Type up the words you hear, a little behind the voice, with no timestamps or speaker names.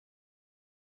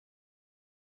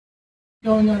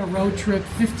Going on a road trip,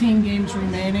 15 games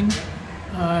remaining.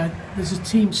 Does the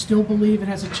team still believe it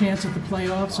has a chance at the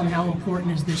playoffs, and how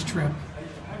important is this trip?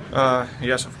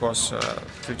 Yes, of course.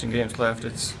 15 games left.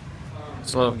 It's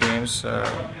a lot of games.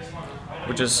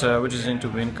 We just need to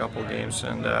win a couple games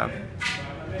and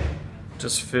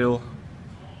just feel.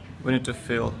 We need to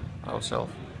feel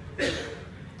ourselves.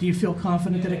 Do you feel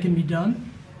confident that it can be done?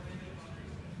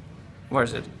 Where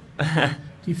is it? Do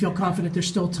you feel confident there's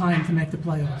still time to make the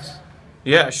playoffs?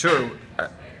 Yeah, sure.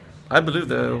 I believe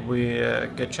that we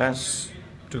get chance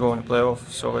to go in the playoff,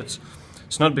 so it's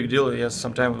not a big deal. Yes,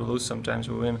 sometimes we lose, sometimes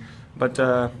we win, but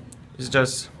it's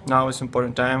just now it's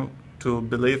important time to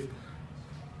believe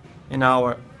in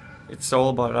our. It's all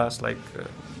about us, like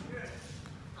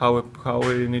how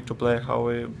we need to play, how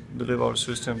we believe our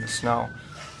system is now.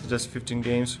 It's just 15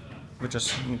 games. We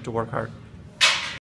just need to work hard.